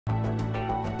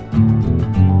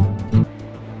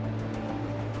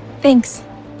Thanks.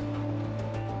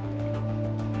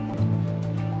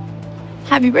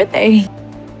 Happy birthday.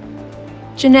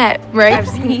 Jeanette, right? I've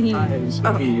seen you.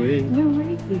 No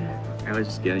way. I was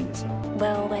just getting you.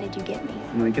 Well, why did you get me?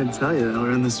 I couldn't tell you.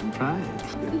 We're in the surprise.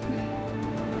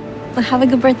 Well, have a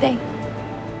good birthday.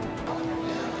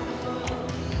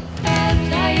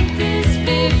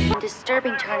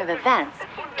 Disturbing turn of events,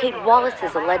 Kate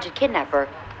Wallace's alleged kidnapper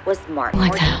was Mark. Like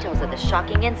More that. details of the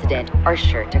shocking incident are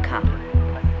sure to come.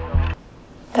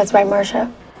 That's right,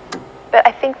 Marcia. But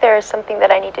I think there is something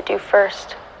that I need to do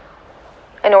first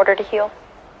in order to heal.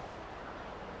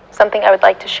 Something I would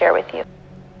like to share with you.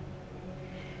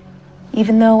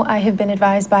 Even though I have been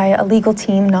advised by a legal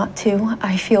team not to,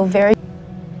 I feel very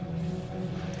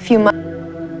few months.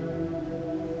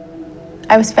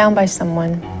 I was found by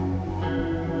someone.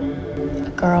 A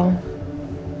girl.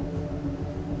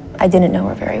 I didn't know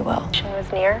her very well.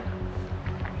 Was near.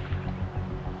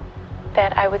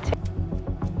 That I would say.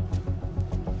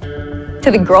 To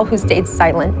the girl who stayed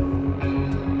silent,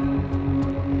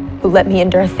 who let me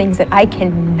endure things that I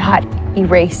cannot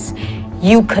erase.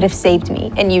 You could have saved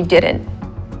me, and you didn't.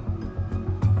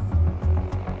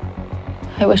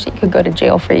 I wish you could go to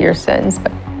jail for your sins,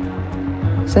 but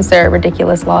since there are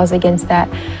ridiculous laws against that,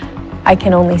 I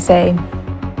can only say,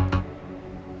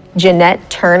 Jeanette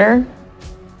Turner,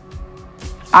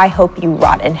 I hope you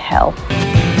rot in hell.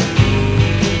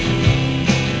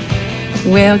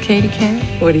 Well, Katie Cat,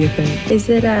 what do you think? Is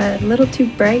it a little too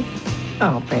bright?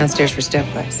 Oh, downstairs for step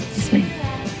class. Yes, ma'am.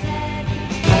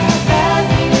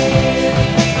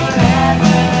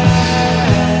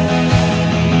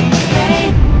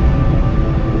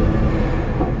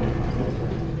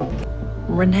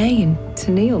 Renee and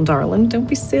Tennille, darling, don't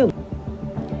be silly.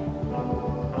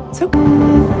 So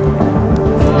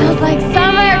Smells like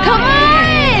summer. Come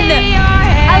on! In your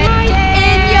head.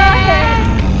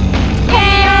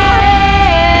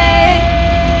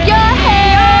 Your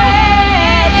head.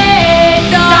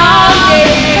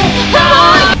 Come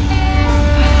on!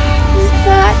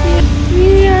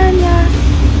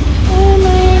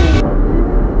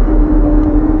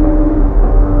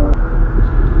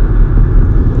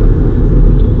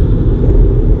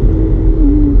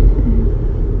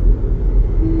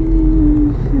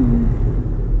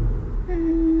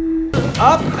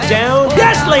 Up, down,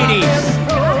 yes, ladies!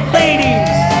 Ladies!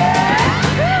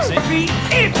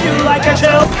 If you like a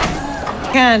chill.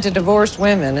 kind to divorced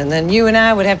women, and then you and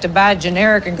I would have to buy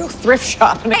generic and go thrift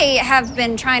shopping. I have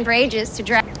been trying for ages to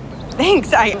drag.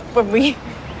 Thanks. When we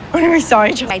saw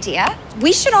each other. Idea.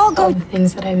 We should all go. All the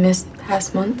things that I missed the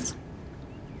past months.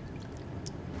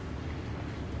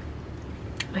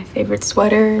 My favorite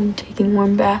sweater and taking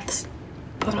warm baths.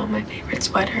 Put on my favorite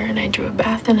sweater and I drew a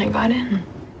bath and I got in.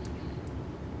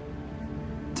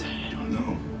 I don't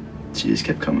know. She just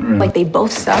kept coming around. Like they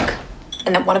both suck,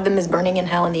 and that one of them is burning in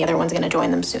hell and the other one's gonna join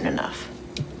them soon enough.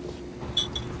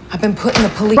 I've been putting the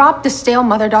police. Drop the stale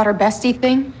mother-daughter bestie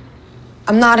thing.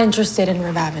 I'm not interested in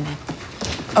reviving it.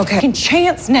 Okay.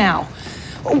 Chance now.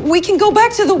 We can go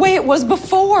back to the way it was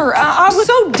before. I was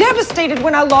so devastated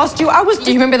when I lost you.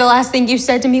 Do you remember the last thing you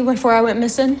said to me before I went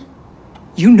missing?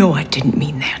 You know I didn't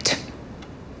mean that.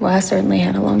 Well, I certainly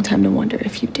had a long time to wonder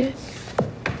if you did.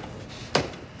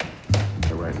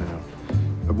 Right now,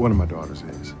 one of my daughters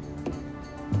is.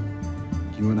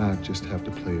 You and I just have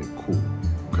to play it cool,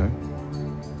 okay?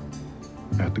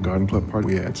 At the garden club party,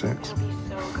 we had sex. It'll be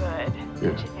so good. Yeah.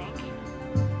 Don't you think?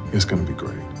 It's gonna be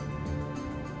great.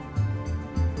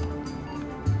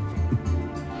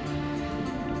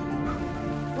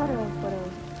 What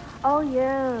else? Oh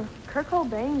yeah, Kurt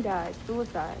Cobain died.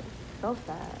 Suicide. So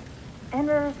sad. And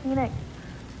River Phoenix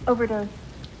overdose.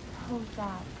 So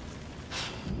sad.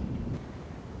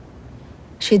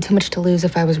 She had too much to lose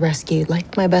if I was rescued,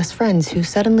 like my best friends who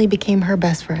suddenly became her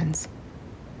best friends.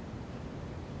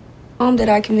 Mom, did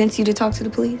I convince you to talk to the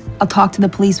police? I'll talk to the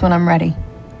police when I'm ready.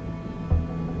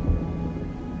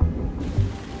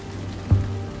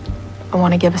 I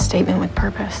want to give a statement with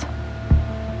purpose.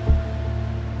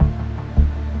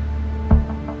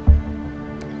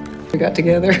 We got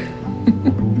together.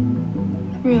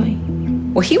 Really?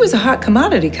 Well, he was a hot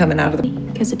commodity coming out of the...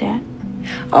 Because of Dad?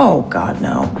 Oh, God,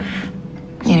 no.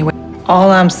 Anyway, all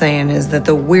I'm saying is that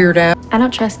the weird ass... I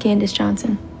don't trust Candace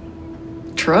Johnson.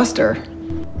 Trust her.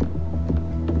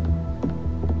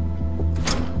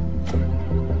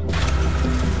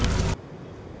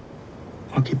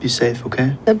 I'll keep you safe,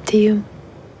 okay? It's up to you.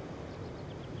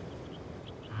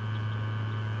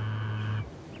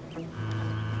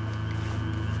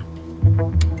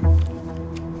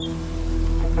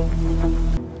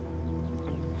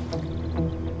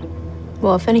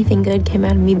 Well, if anything good came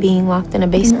out of me being locked in a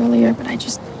basement earlier, but I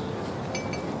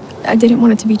didn't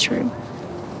want it to be true.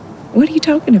 What are you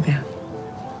talking about?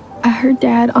 I heard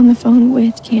Dad on the phone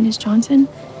with Candace Johnson.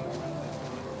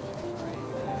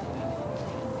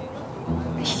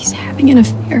 He's having an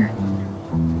affair.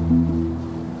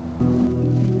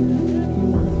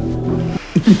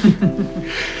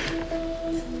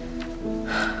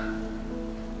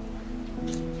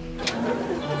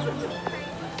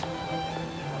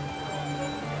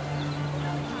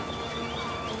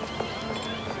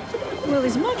 Well,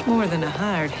 he's much more than a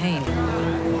hired hand.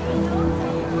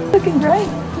 Looking great.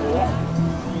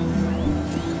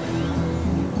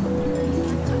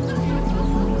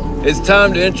 It's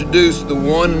time to introduce the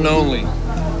one and only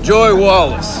Joy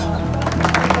Wallace.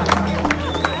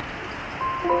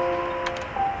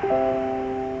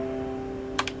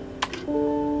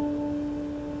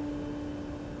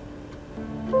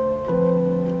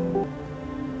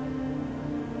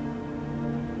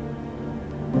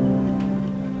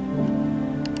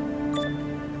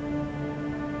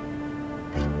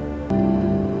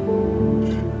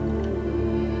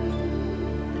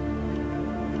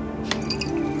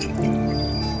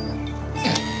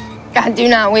 I do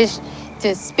not wish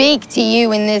to speak to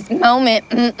you in this moment.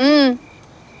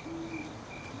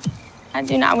 I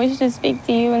do not wish to speak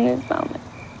to you in this moment.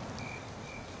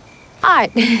 Hi,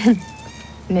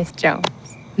 Miss Jones.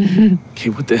 Kate,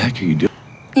 what the heck are you doing?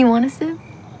 You want a sip?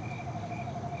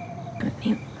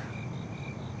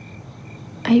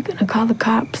 Are you gonna call the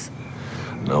cops?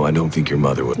 No, I don't think your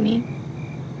mother would. Me.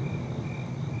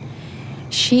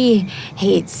 She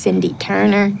hates Cindy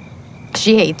Turner.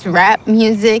 She hates rap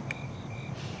music,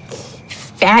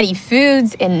 fatty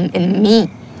foods, and meat.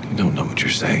 You don't know what you're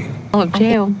saying. Oh,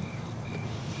 jail.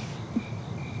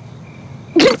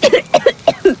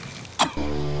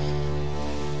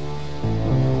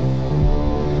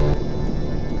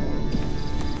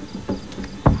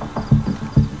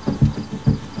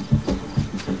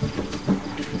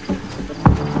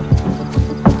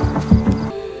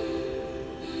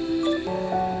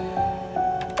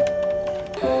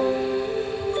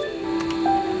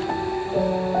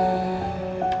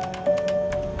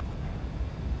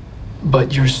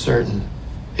 But you're certain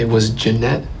it was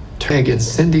Jeanette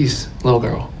against Cindy's little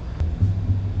girl?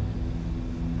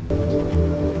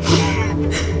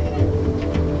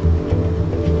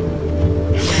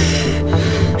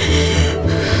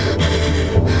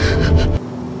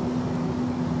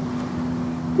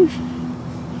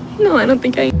 No, I don't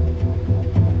think I...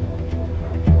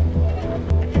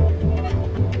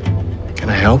 Can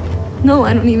I help? No,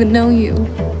 I don't even know you.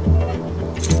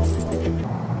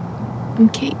 I'm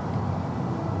Kate.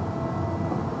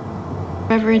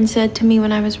 Reverend said to me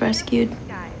when I was rescued.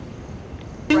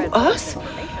 To us?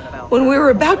 When we were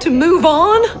about to move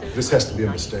on? This has to be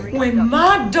a mistake. When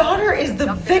my daughter is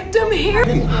the victim here?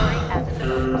 Maybe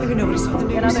nobody saw the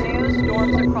news. In other news,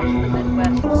 storms across the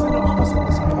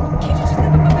Midwest.